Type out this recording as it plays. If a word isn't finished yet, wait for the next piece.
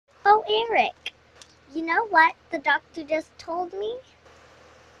Eric, you know what the doctor just told me?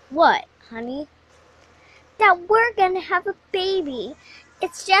 What, honey? That we're gonna have a baby.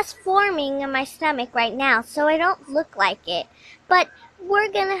 It's just forming in my stomach right now, so I don't look like it. But we're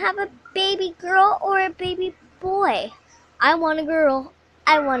gonna have a baby girl or a baby boy. I want a girl.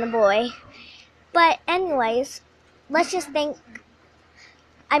 I want a boy. But anyways, let's just thank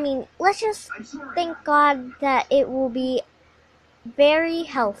God that it will be very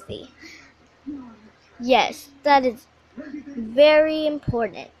healthy. Yes, that is very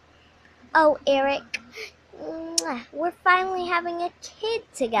important. Oh, Eric, we're finally having a kid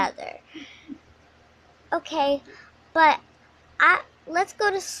together. Okay, but let's go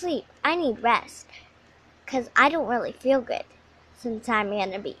to sleep. I need rest, 'cause I don't really feel good. Since I'm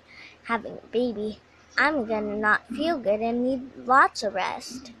gonna be having a baby, I'm gonna not feel good and need lots of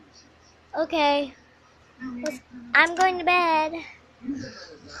rest. Okay. I'm going to bed.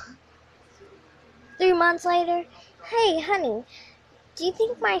 3 months later. Hey, honey, do you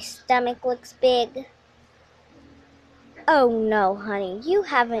think my stomach looks big? Oh no, honey, you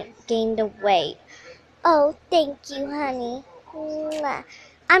haven't gained a weight. Oh, thank you, honey. Mwah.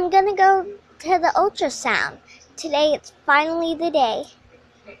 I'm gonna go to the ultrasound. Today it's finally the day.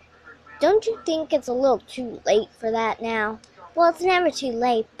 Don't you think it's a little too late for that now? Well, it's never too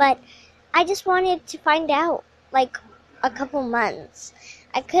late, but I just wanted to find out, like, a couple months.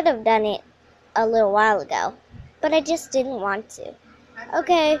 I could have done it a little while ago, but I just didn't want to.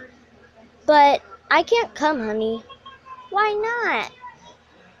 Okay, but I can't come, honey. Why not?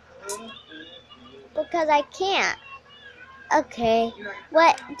 Because I can't. Okay,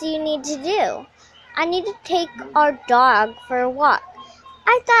 What do you need to do? I need to take our dog for a walk.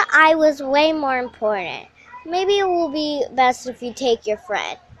 I thought I was way more important. Maybe it will be best if you take your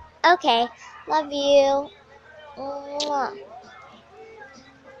friend. Okay, love you. Mwah.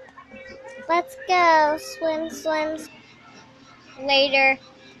 Let's go. Swim, swim. Later.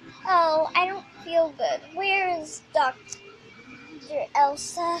 Oh, I don't feel good. Where is Dr.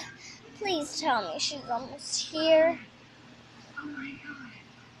 Elsa? Please tell me she's almost here.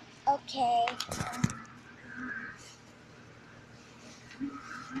 Okay.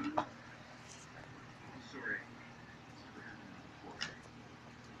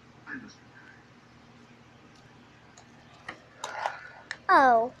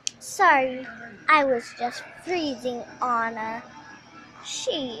 Oh, sorry. I was just freezing, Anna.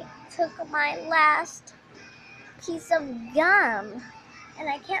 She took my last piece of gum. And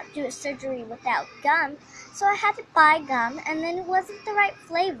I can't do a surgery without gum. So I had to buy gum, and then it wasn't the right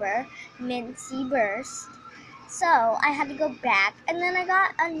flavor, mincy burst. So I had to go back, and then I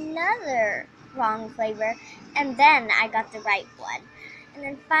got another wrong flavor, and then I got the right one. And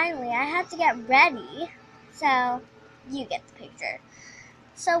then finally I had to get ready. So you get the picture.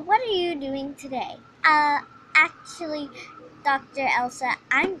 So what are you doing today? Actually, Dr. Elsa,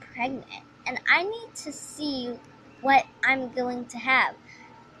 I'm pregnant, and I need to see what I'm going to have.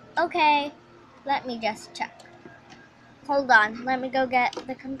 Okay, let me just check. Hold on, let me go get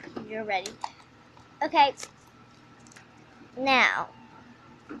the computer ready. Okay, now,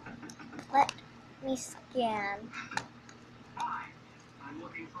 let me scan.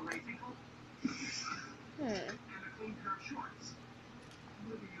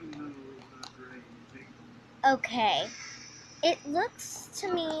 Okay, it looks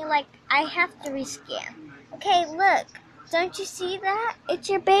to me like I have to rescan. Okay, look, don't you see that? It's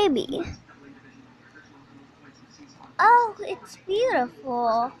your baby. Oh, it's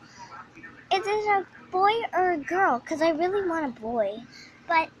beautiful. Is it a boy or a girl? Because I really want a boy.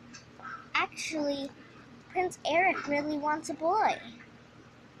 But actually, Prince Eric really wants a boy.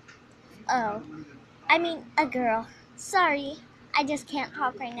 Oh, I mean a girl. Sorry, I just can't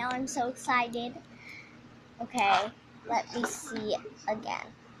talk right now. I'm so excited. Okay, let me see again.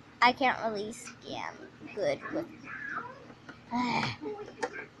 I can't really scan good with...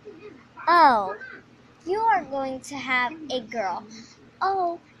 Oh, you are going to have a girl.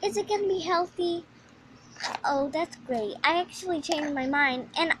 Oh, is it going to be healthy? Oh, that's great. I actually changed my mind,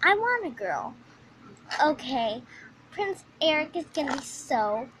 and I want a girl. Okay, Prince Eric is going to be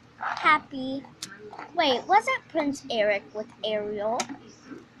so happy. Wait, wasn't Prince Eric with Ariel,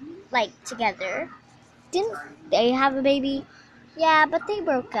 like, together? Didn't they have a baby? Yeah, but they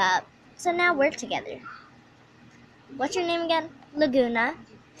broke up, so now we're together. What's your name again? Laguna.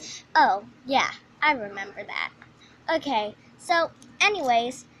 Oh, yeah, I remember that. Okay, so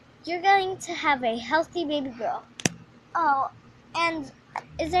anyways, you're going to have a healthy baby girl. Oh, and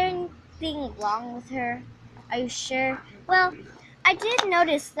is there anything wrong with her? Are you sure? Well, I did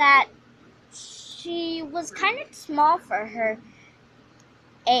notice that she was kind of small for her.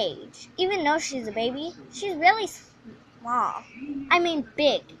 age. Even though she's a baby, she's really small. I mean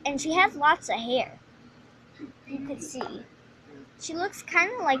big, and she has lots of hair. You could see. She looks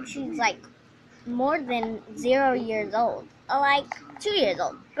kind of like she's like more than 0 years old. Like 2 years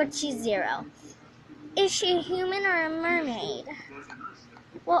old, but she's 0. Is she a human or a mermaid?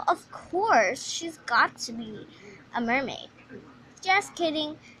 Well, of course, she's got to be a mermaid. Just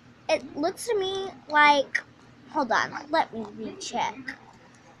kidding. It looks to me like... Hold on, let me recheck.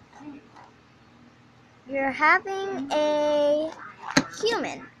 You're having a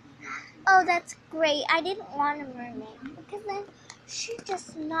human. Oh, that's great. I didn't want a mermaid because then she'd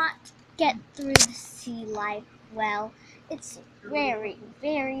just not get through the sea life well. It's very,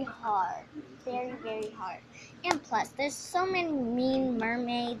 very hard. Very, very hard. And plus, there's so many mean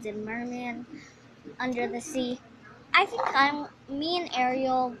mermaids and mermen under the sea. I think me and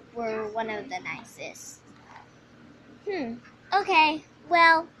Ariel were one of the nicest. Okay,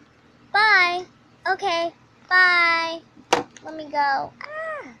 well, bye. Okay, bye. Let me go.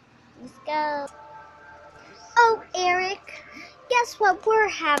 Let's go. Oh, Eric, guess what we're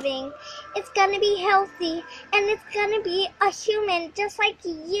having? It's gonna be healthy, and it's gonna be a human just like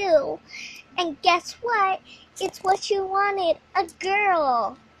you. And guess what? It's what you wanted, a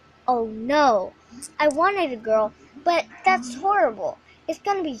girl. Oh no, I wanted a girl, but that's horrible. It's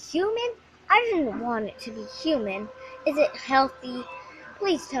gonna be human? I didn't want it to be human. Is it healthy?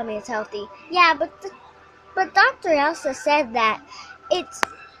 Please tell me it's healthy. Yeah, but Dr. Elsa said that it's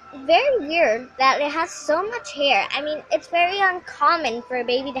very weird that it has so much hair. I mean, it's very uncommon for a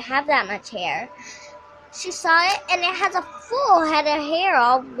baby to have that much hair. She saw it, and it has a full head of hair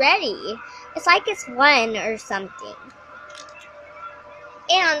already. It's like it's one or something.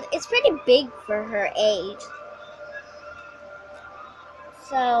 And it's pretty big for her age.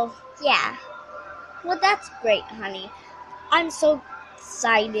 So, yeah. Well, that's great, honey. I'm so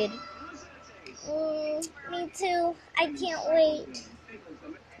excited. Me too. I can't wait.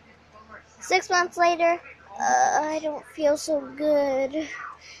 6 months later, I don't feel so good.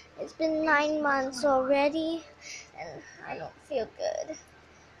 It's been 9 months already, and I don't feel good.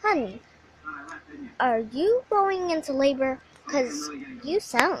 Honey, are you going into labor? Because you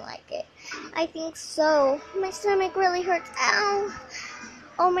sound like it. I think so. My stomach really hurts. Ow.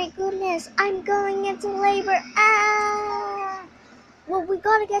 Oh my goodness, I'm going into labor. Ah. Well, we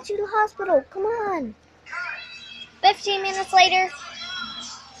gotta get you to the hospital. Come on. 15 minutes later.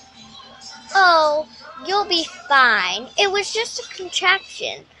 Oh, you'll be fine. It was just a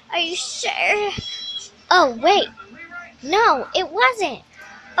contraction. Are you sure? Oh, wait. No, it wasn't.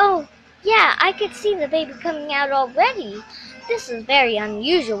 Oh, yeah, I could see the baby coming out already. This is very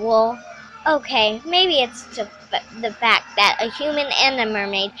unusual. Okay, maybe it's the fact that a human and a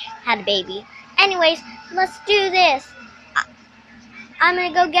mermaid had a baby. Anyways, let's do this. I'm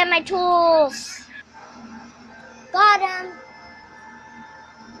gonna go get my tools. Got 'em.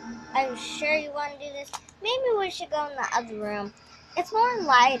 Are you sure you want to do this? Maybe we should go in the other room. It's more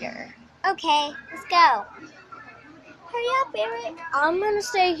lighter. Okay, let's go. Hurry up, Eric. I'm gonna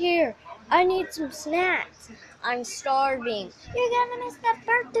stay here. I need some snacks. I'm starving. You're gonna miss the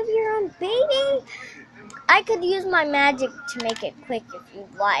birth of your own baby? I could use my magic to make it quick if you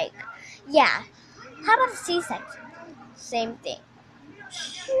like. Yeah. How about a C-section? Same thing.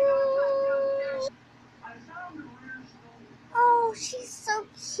 Oh, she's so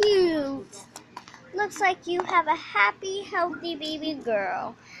cute. Looks like you have a happy, healthy baby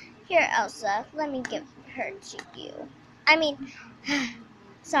girl. Here, Elsa, let me give her to you. I mean,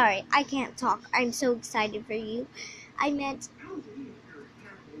 sorry, I can't talk. I'm so excited for you. I meant,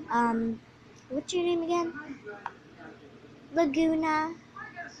 what's your name again? Laguna.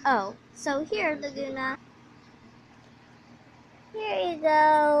 Oh, so here, Laguna. Here you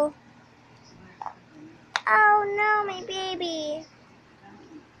go. Oh no, my baby.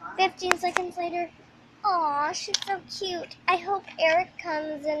 15 seconds later. Aw, she's so cute. I hope Eric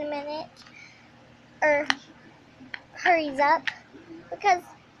comes in a minute. Or hurries up. Because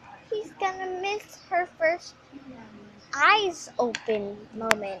he's gonna miss her first eyes open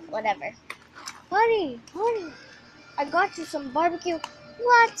moment. Whatever. Honey, I got you some barbecue.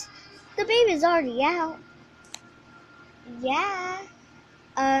 What? The baby's already out. Yeah.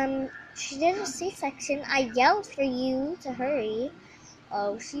 She did a C-section. I yelled for you to hurry.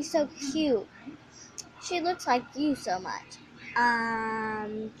 Oh, she's so cute. She looks like you so much.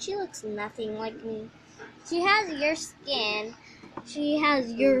 She looks nothing like me. She has your skin. She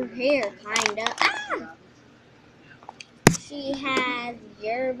has your hair, kinda. Ah! She has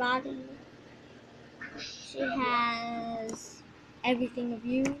your body. She has everything of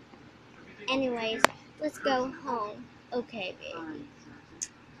you. Anyways, let's go home. Okay, baby.